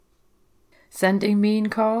sending mean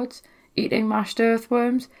cards, eating mashed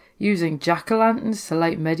earthworms, using jack-o'-lanterns to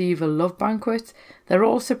light medieval love banquets. They're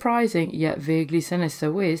all surprising yet vaguely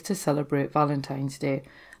sinister ways to celebrate Valentine's Day.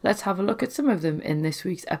 Let's have a look at some of them in this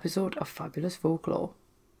week's episode of Fabulous Folklore.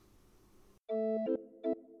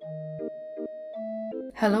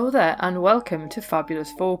 Hello there and welcome to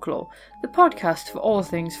Fabulous Folklore, the podcast for all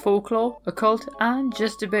things folklore, occult and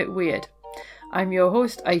just a bit weird. I'm your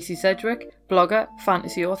host Icy Sedgwick, blogger,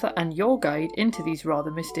 fantasy author and your guide into these rather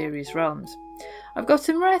mysterious realms. I've got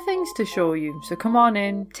some rare things to show you, so come on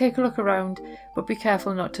in, take a look around, but be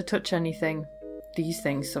careful not to touch anything. These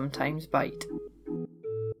things sometimes bite.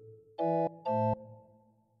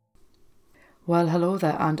 Well, hello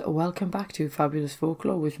there and welcome back to Fabulous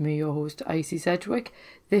Folklore with me, your host Icy Sedgwick.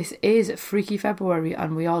 This is Freaky February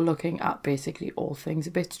and we are looking at basically all things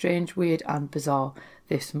a bit strange, weird and bizarre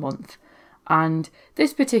this month. And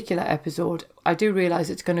this particular episode, I do realise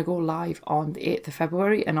it's going to go live on the 8th of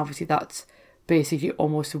February and obviously that's basically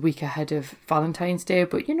almost a week ahead of Valentine's Day,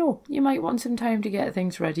 but you know, you might want some time to get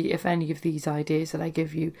things ready if any of these ideas that I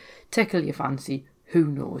give you tickle your fancy, who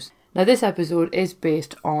knows. Now this episode is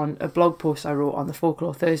based on a blog post I wrote on the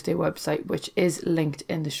Folklore Thursday website, which is linked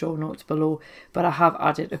in the show notes below, but I have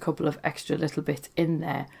added a couple of extra little bits in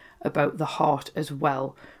there about the heart as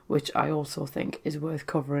well, which I also think is worth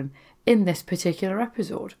covering in this particular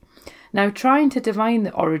episode. Now, trying to divine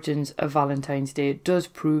the origins of Valentine's Day does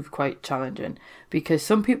prove quite challenging, because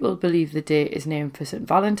some people believe the day is named for St.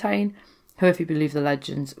 Valentine, who, if you believe the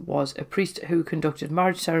legends, was a priest who conducted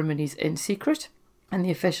marriage ceremonies in secret, and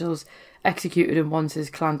the officials executed him once his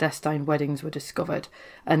clandestine weddings were discovered,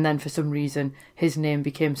 and then for some reason his name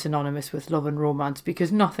became synonymous with love and romance,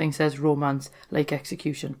 because nothing says romance like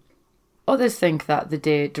execution. Others think that the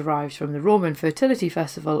day derives from the Roman fertility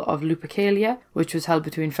festival of Lupercalia, which was held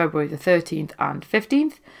between February the 13th and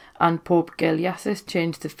 15th, and Pope Gelasius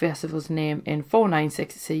changed the festival's name in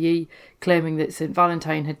 496 CE, claiming that St.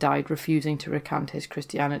 Valentine had died refusing to recant his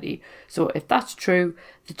Christianity. So if that's true,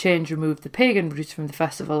 the change removed the pagan roots from the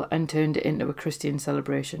festival and turned it into a Christian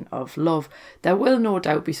celebration of love. There will no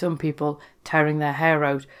doubt be some people tearing their hair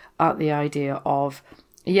out at the idea of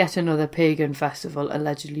yet another pagan festival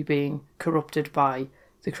allegedly being corrupted by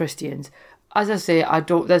the Christians. As I say,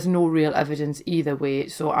 there's no real evidence either way,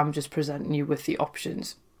 so I'm just presenting you with the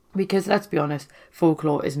options. Because let's be honest,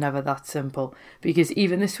 folklore is never that simple, because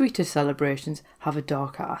even the sweetest celebrations have a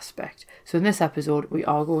darker aspect. So in this episode, we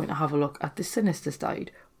are going to have a look at the sinister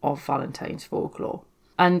side of Valentine's folklore.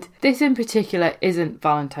 And this in particular isn't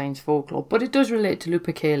Valentine's folklore, but it does relate to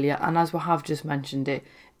Lupercalia, and as we have just mentioned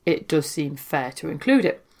it does seem fair to include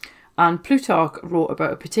it. And Plutarch wrote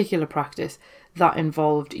about a particular practice that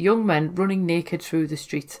involved young men running naked through the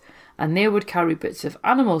streets, and they would carry bits of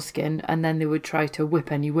animal skin and then they would try to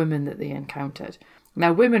whip any women that they encountered.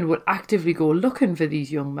 Now women would actively go looking for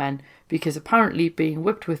these young men because apparently being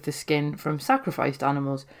whipped with the skin from sacrificed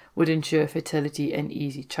animals would ensure fertility and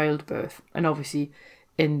easy childbirth. And obviously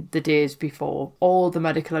in the days before all the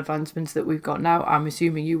medical advancements that we've got now, I'm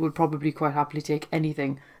assuming you would probably quite happily take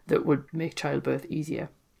anything that would make childbirth easier.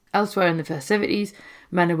 Elsewhere in the festivities,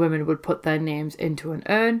 men and women would put their names into an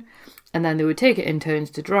urn and then they would take it in turns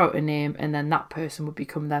to draw out a name, and then that person would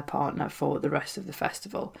become their partner for the rest of the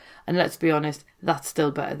festival. And let's be honest, that's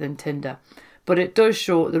still better than Tinder. But it does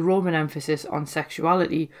show the Roman emphasis on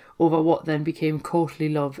sexuality over what then became courtly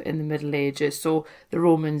love in the Middle Ages. So the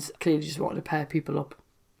Romans clearly just wanted to pair people up.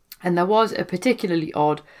 And there was a particularly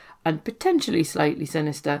odd and potentially slightly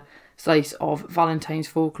sinister slice of Valentine's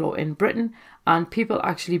folklore in Britain, and people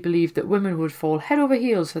actually believed that women would fall head over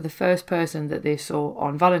heels for the first person that they saw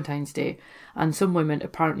on Valentine's Day, and some women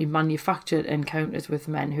apparently manufactured encounters with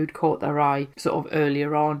men who'd caught their eye sort of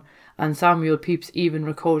earlier on. And Samuel Pepys even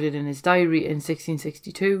recorded in his diary in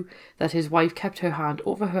 1662 that his wife kept her hand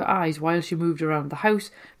over her eyes while she moved around the house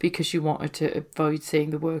because she wanted to avoid seeing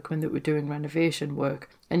the workmen that were doing renovation work.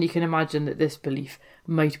 And you can imagine that this belief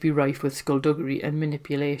might be rife with skullduggery and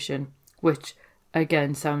manipulation, which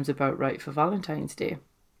again sounds about right for Valentine's Day.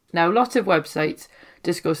 Now, lots of websites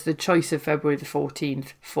discuss the choice of February the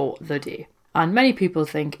 14th for the day. And many people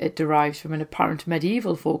think it derives from an apparent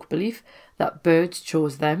medieval folk belief that birds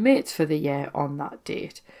chose their mates for the year on that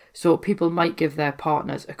date. So people might give their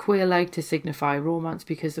partners a quail egg to signify romance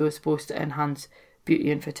because they were supposed to enhance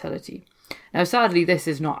beauty and fertility. Now, sadly, this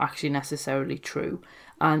is not actually necessarily true,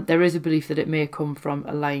 and there is a belief that it may come from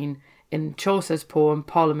a line in Chaucer's poem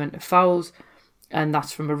Parliament of Fowls, and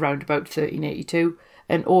that's from around about 1382.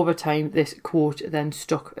 And over time, this quote then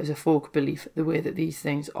stuck as a folk belief, the way that these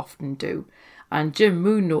things often do. And Jim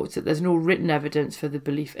Moon notes that there's no written evidence for the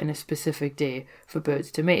belief in a specific day for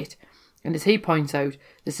birds to mate. And as he points out,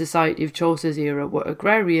 the society of Chaucer's era were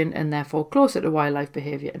agrarian and therefore closer to wildlife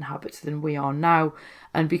behaviour and habits than we are now,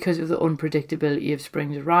 and because of the unpredictability of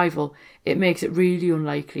spring's arrival, it makes it really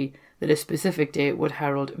unlikely that a specific date would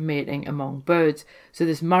herald mating among birds, so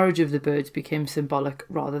this marriage of the birds became symbolic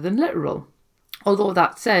rather than literal. Although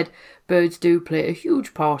that said, birds do play a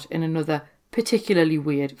huge part in another particularly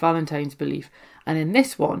weird Valentine's belief, and in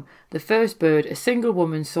this one, the first bird a single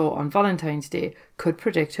woman saw on Valentine's Day could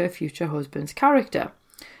predict her future husband's character.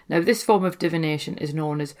 Now, this form of divination is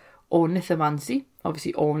known as ornithomancy,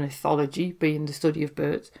 obviously ornithology being the study of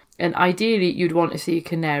birds, and ideally you'd want to see a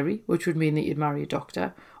canary, which would mean that you'd marry a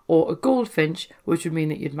doctor, or a goldfinch, which would mean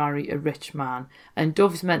that you'd marry a rich man, and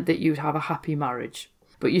doves meant that you'd have a happy marriage.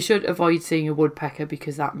 But you should avoid seeing a woodpecker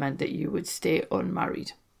because that meant that you would stay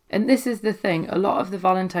unmarried. And this is the thing, a lot of the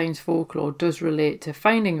Valentine's folklore does relate to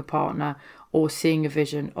finding a partner or seeing a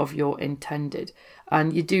vision of your intended.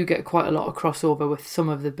 And you do get quite a lot of crossover with some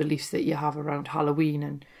of the beliefs that you have around Halloween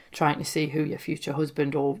and trying to see who your future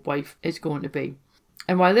husband or wife is going to be.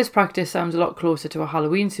 And while this practice sounds a lot closer to a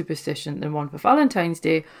Halloween superstition than one for Valentine's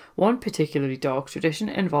Day, one particularly dark tradition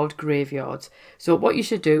involved graveyards. So what you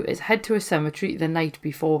should do is head to a cemetery the night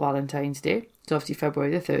before Valentine's Day, so obviously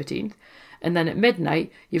February the 13th, and then at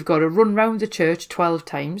midnight you've got to run round the church 12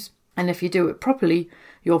 times, and if you do it properly,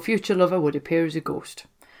 your future lover would appear as a ghost.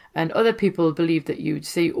 And other people believe that you'd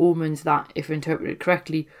see omens that, if interpreted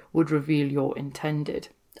correctly, would reveal your intended.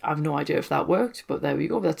 I've no idea if that worked, but there we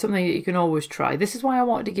go. That's something that you can always try. This is why I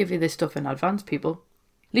wanted to give you this stuff in advance, people.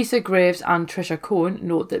 Lisa Graves and Trisha Cohen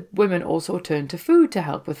note that women also turn to food to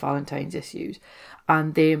help with Valentine's issues,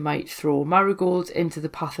 and they might throw marigolds into the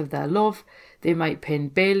path of their love, they might pin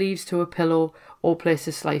bay leaves to a pillow, or place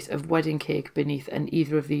a slice of wedding cake beneath, and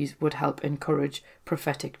either of these would help encourage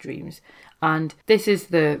prophetic dreams. And this is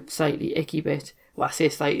the slightly icky bit. Well, I say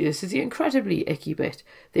slightly, this is the incredibly icky bit.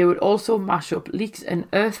 They would also mash up leeks and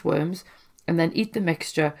earthworms and then eat the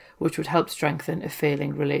mixture, which would help strengthen a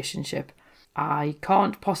failing relationship. I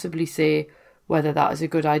can't possibly say whether that is a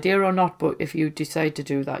good idea or not, but if you decide to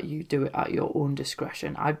do that, you do it at your own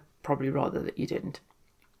discretion. I'd probably rather that you didn't.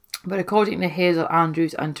 But according to Hazel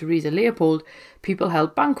Andrews and Teresa Leopold, people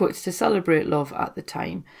held banquets to celebrate love at the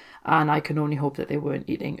time, and I can only hope that they weren't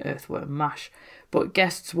eating earthworm mash. But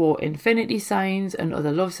guests wore infinity signs and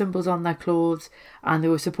other love symbols on their clothes, and they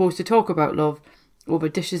were supposed to talk about love over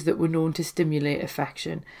dishes that were known to stimulate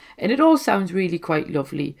affection. And it all sounds really quite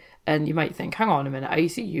lovely, and you might think, hang on a minute,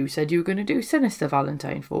 Icy, you said you were going to do sinister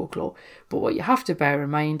Valentine folklore. But what you have to bear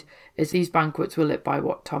in mind is these banquets were lit by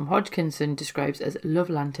what Tom Hodgkinson describes as love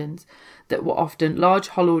lanterns, that were often large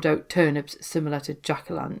hollowed out turnips similar to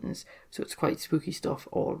jack-o'-lanterns, so it's quite spooky stuff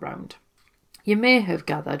all round. You may have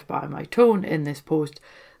gathered by my tone in this post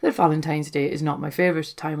that Valentine's Day is not my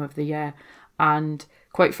favourite time of the year, and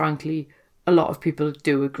quite frankly, a lot of people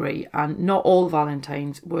do agree, and not all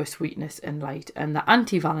Valentines were sweetness and light, and the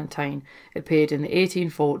anti-Valentine appeared in the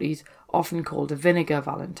 1840s, often called a vinegar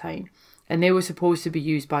Valentine, and they were supposed to be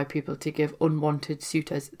used by people to give unwanted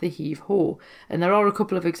suitors the heave-ho. And there are a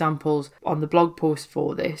couple of examples on the blog post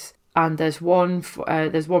for this, and there's one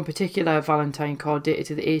particular Valentine card dated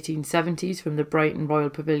to the 1870s from the Brighton Royal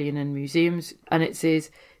Pavilion and Museums, and it says,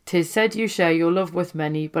 "'Tis said you share your love with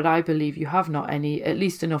many, but I believe you have not any, at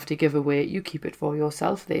least enough to give away, you keep it for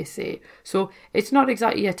yourself," they say. So it's not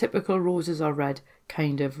exactly a typical roses are red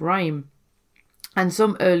kind of rhyme. And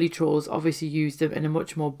some early trolls obviously used them in a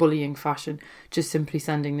much more bullying fashion, just simply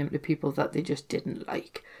sending them to people that they just didn't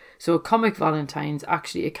like. So comic Valentines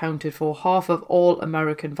actually accounted for half of all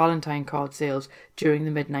American Valentine card sales during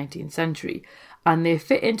the mid-19th century, and they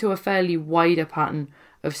fit into a fairly wider pattern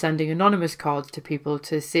of sending anonymous cards to people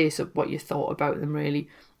to say what you thought about them, really,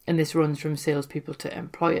 and this runs from salespeople to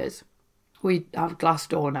employers. We have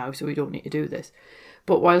Glassdoor now, so we don't need to do this.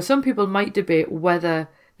 But while some people might debate whether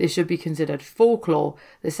they should be considered folklore,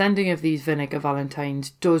 the sending of these vinegar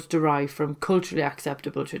Valentines does derive from culturally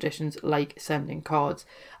acceptable traditions like sending cards,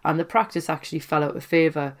 and the practice actually fell out of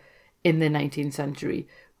favour in the 19th century.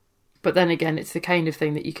 But then again, it's the kind of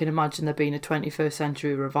thing that you can imagine there being a 21st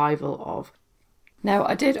century revival of. Now,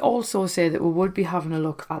 I did also say that we would be having a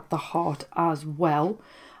look at the heart as well,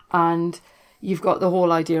 and you've got the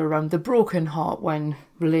whole idea around the broken heart when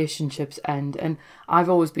relationships end, and I've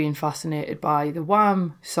always been fascinated by the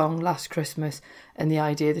Wham song Last Christmas and the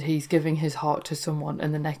idea that he's giving his heart to someone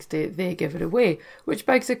and the next day they give it away, which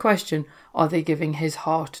begs the question, are they giving his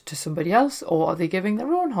heart to somebody else, or are they giving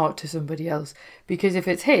their own heart to somebody else? Because if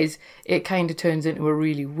it's his, it kind of turns into a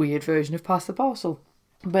really weird version of Pass the Parcel.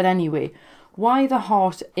 But anyway, why the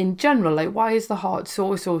heart in general? Like, why is the heart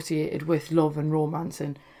so associated with love and romance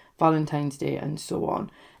and Valentine's Day and so on.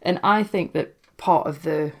 And I think that part of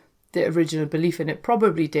the original belief in it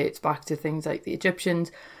probably dates back to things like the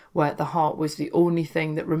Egyptians, where the heart was the only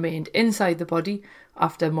thing that remained inside the body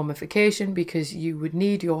after mummification, because you would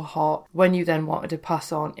need your heart when you then wanted to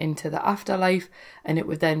pass on into the afterlife, and it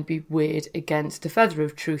would then be weighed against the feather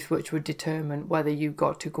of truth, which would determine whether you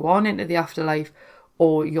got to go on into the afterlife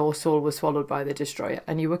or your soul was swallowed by the destroyer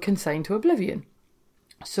and you were consigned to oblivion.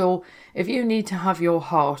 So if you need to have your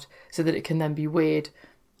heart so that it can then be weighed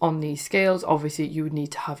on these scales, obviously you would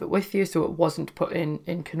need to have it with you, so it wasn't put in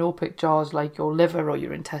canopic jars like your liver or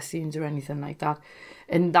your intestines or anything like that.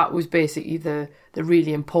 And that was basically the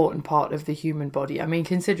really important part of the human body. I mean,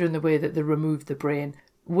 considering the way that they removed the brain,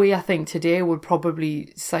 we, I think, today would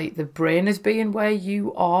probably cite the brain as being where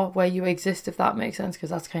you are, where you exist, if that makes sense, because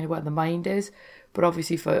that's kind of where the mind is. But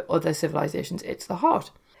obviously for other civilizations, it's the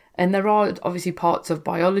heart. And there are obviously parts of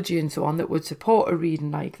biology and so on that would support a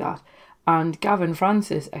reading like that. And Gavin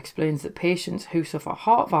Francis explains that patients who suffer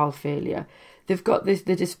heart valve failure, they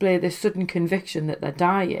display this sudden conviction that they're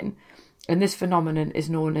dying. And this phenomenon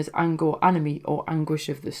is known as ango animi, or anguish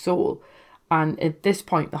of the soul. And at this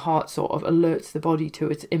point, the heart sort of alerts the body to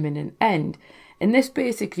its imminent end. And this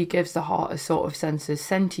basically gives the heart a sort of sense of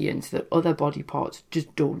sentience that other body parts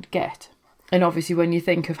just don't get. And obviously, when you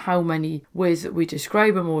think of how many ways that we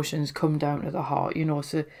describe emotions come down to the heart,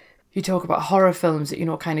 so you talk about horror films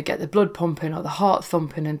that, kind of get the blood pumping or the heart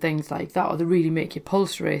thumping and things like that, or they really make your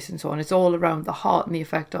pulse race and so on. It's all around the heart and the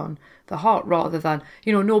effect on the heart, rather than,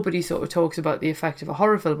 nobody sort of talks about the effect of a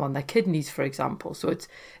horror film on their kidneys, for example. So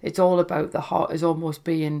it's all about the heart as almost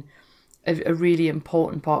being a really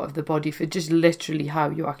important part of the body for just literally how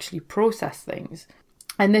you actually process things.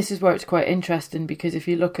 And this is where it's quite interesting, because if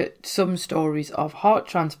you look at some stories of heart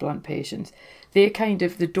transplant patients, they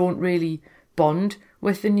don't really bond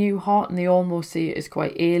with the new heart, and they almost see it as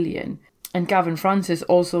quite alien. And Gavin Francis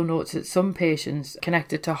also notes that some patients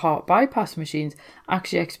connected to heart bypass machines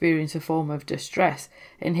actually experience a form of distress,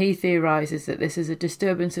 and he theorises that this is a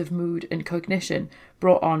disturbance of mood and cognition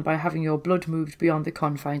brought on by having your blood moved beyond the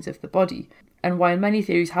confines of the body. And while many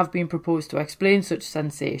theories have been proposed to explain such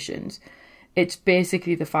sensations, it's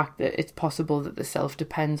basically the fact that it's possible that the self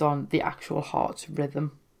depends on the actual heart's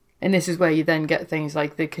rhythm. And this is where you then get things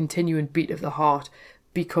like the continuing beat of the heart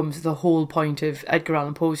becomes the whole point of Edgar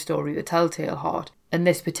Allan Poe's story, The Telltale Heart. And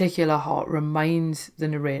this particular heart reminds the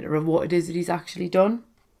narrator of what it is that he's actually done.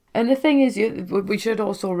 And the thing is, we should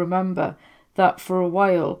also remember that for a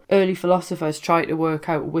while, early philosophers tried to work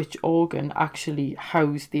out which organ actually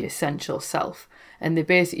housed the essential self. And they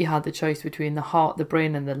basically had the choice between the heart, the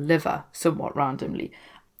brain and the liver, somewhat randomly.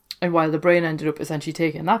 And while the brain ended up essentially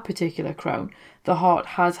taking that particular crown, the heart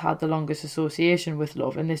has had the longest association with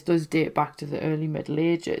love, and this does date back to the early Middle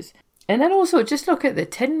Ages. And then also, just look at the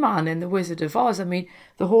Tin Man in The Wizard of Oz. I mean,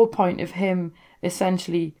 the whole point of him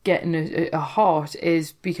essentially getting a heart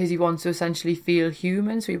is because he wants to essentially feel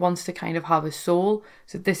human, so he wants to kind of have a soul.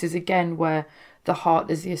 So this is again where the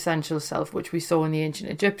heart is the essential self, which we saw in the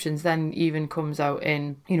ancient Egyptians, then even comes out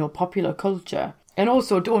in, popular culture. And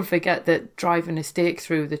also, don't forget that driving a stake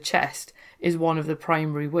through the chest is one of the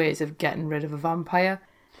primary ways of getting rid of a vampire.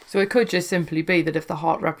 So it could just simply be that if the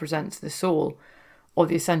heart represents the soul or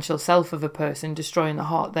the essential self of a person, destroying the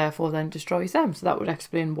heart therefore then destroys them. So that would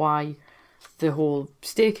explain why the whole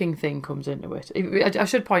staking thing comes into it. I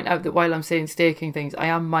should point out that while I'm saying staking things, I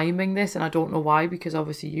am miming this, and I don't know why, because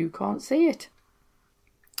obviously you can't see it.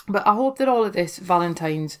 But I hope that all of this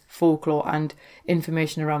Valentine's folklore and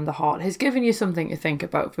information around the heart has given you something to think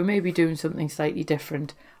about for maybe doing something slightly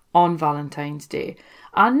different on Valentine's Day.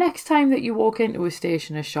 And next time that you walk into a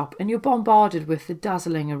stationer's shop and you're bombarded with the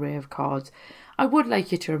dazzling array of cards, I would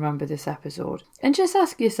like you to remember this episode and just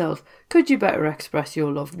ask yourself, could you better express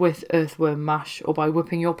your love with earthworm mash or by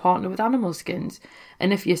whipping your partner with animal skins?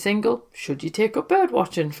 And if you're single, should you take up bird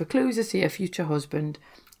watching for clues to see a future husband?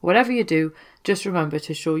 Whatever you do, just remember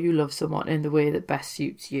to show you love someone in the way that best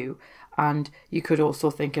suits you. And you could also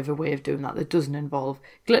think of a way of doing that doesn't involve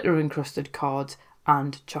glitter-encrusted cards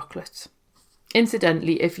and chocolates.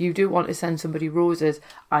 Incidentally, if you do want to send somebody roses,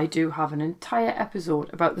 I do have an entire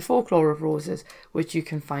episode about the folklore of roses, which you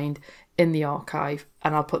can find in the archive,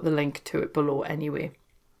 and I'll put the link to it below anyway,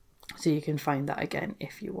 so you can find that again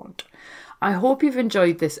if you want. I hope you've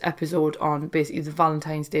enjoyed this episode on basically the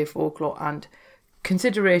Valentine's Day folklore and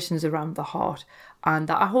considerations around the heart, and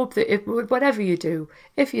that I hope that whatever you do,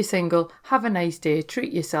 if you're single, have a nice day,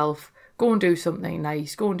 treat yourself, go and do something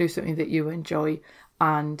nice, go and do something that you enjoy,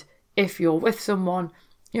 and if you're with someone,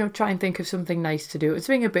 try and think of something nice to do. It's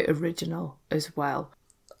being a bit original as well.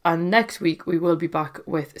 And next week we will be back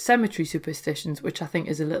with cemetery superstitions, which I think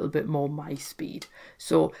is a little bit more my speed.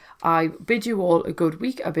 So I bid you all a good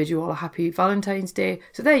week. I bid you all a happy Valentine's Day.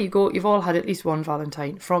 So there you go. You've all had at least one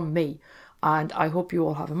Valentine from me. And I hope you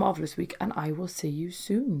all have a marvellous week, and I will see you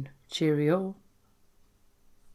soon. Cheerio.